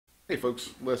Hey folks,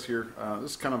 Les here.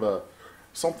 This is kind of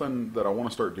something that I want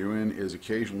to start doing is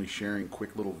occasionally sharing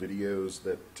quick little videos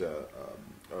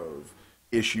of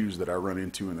issues that I run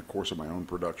into in the course of my own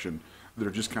production that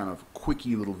are just kind of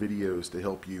quickie little videos to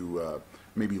help you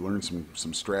maybe learn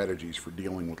some strategies for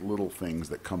dealing with little things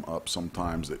that come up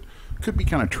sometimes that could be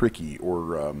kind of tricky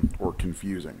or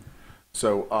confusing.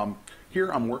 So here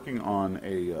I'm working on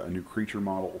a new creature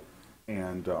model,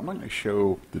 and I'm not going to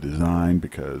show the design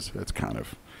because that's kind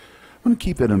of, I'm going to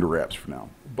keep that under wraps for now.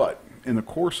 But in the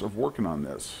course of working on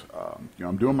this,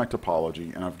 I'm doing my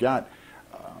topology, and I've got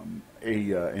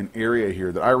an area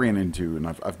here that I ran into, and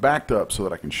I've backed up so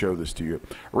that I can show this to you.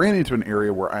 I ran into an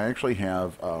area where I actually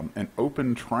have an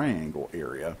open triangle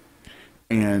area,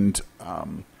 and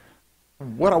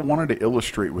what I wanted to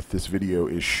illustrate with this video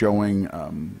is showing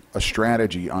a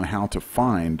strategy on how to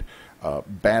find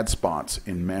bad spots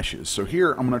in meshes. So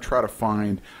here I'm going to try to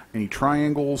find any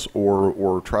triangles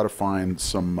or try to find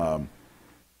some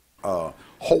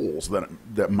holes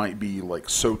that might be like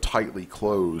so tightly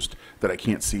closed that I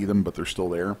can't see them, but they're still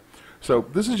there. So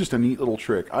this is just a neat little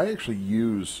trick. I actually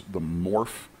use the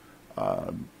Morph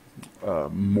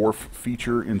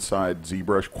feature inside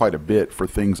Zbrush quite a bit for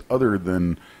things other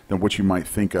than what you might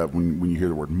think of when you hear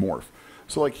the word morph.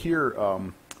 So like here,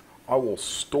 I will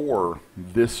store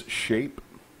this shape,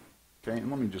 okay, and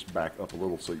let me just back up a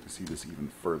little so you can see this even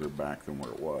further back than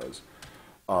where it was.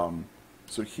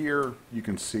 So here you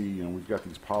can see, we've got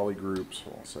these poly groups.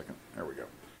 Hold on a second. There we go.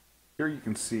 Here you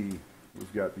can see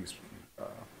we've got these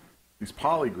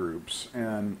poly groups,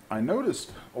 and I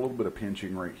noticed a little bit of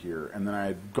pinching right here, and then I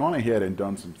had gone ahead and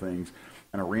done some things,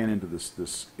 and I ran into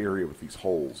this area with these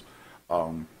holes.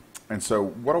 And so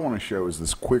what I want to show is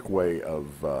this quick way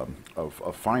of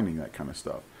finding that kind of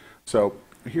stuff. So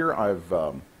here I've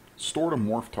stored a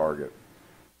morph target,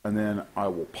 and then I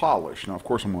will polish. Now, of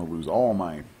course, I'm going to lose all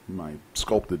my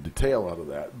sculpted detail out of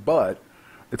that, but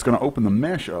it's going to open the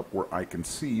mesh up where I can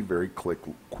see very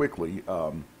quickly,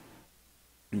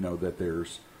 that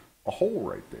there's a hole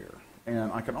right there.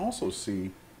 And I can also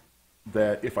see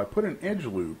that if I put an edge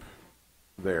loop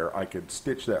there, I could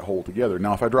stitch that hole together.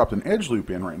 Now, if I dropped an edge loop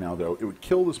in right now, though, it would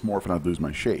kill this morph and I'd lose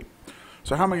my shape.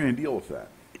 So how am I going to deal with that?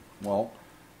 Well,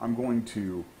 I'm going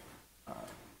to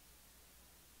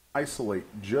isolate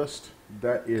just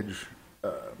that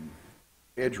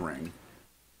edge ring,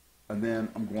 and then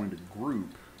I'm going to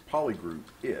polygroup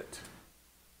it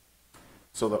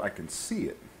so that I can see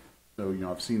it. So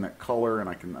I've seen that color and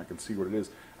I can see what it is.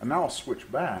 And now I'll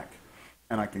switch back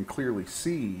and I can clearly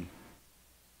see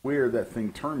where that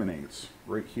thing terminates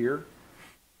right here.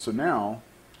 So now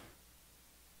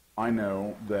I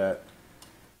know that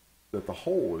the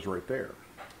hole is right there.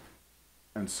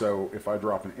 And so if I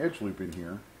drop an edge loop in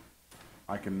here,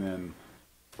 I can then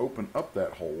open up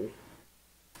that hole,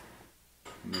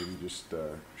 maybe just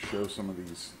show some of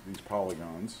these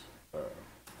polygons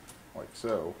like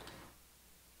so.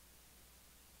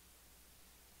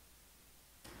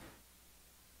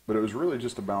 But it was really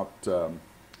just about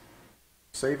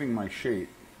saving my shape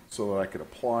so that I could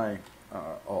apply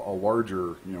a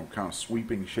larger, kind of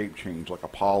sweeping shape change like a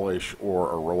polish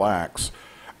or a relax,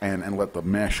 and let the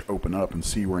mesh open up and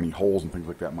see where any holes and things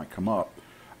like that might come up,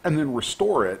 and then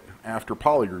restore it after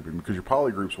polygrouping, because your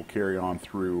polygroups will carry on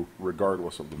through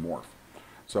regardless of the morph.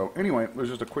 So anyway, there's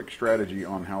just a quick strategy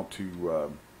on how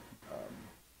to,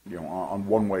 on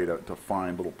one way to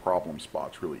find little problem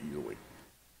spots really easily.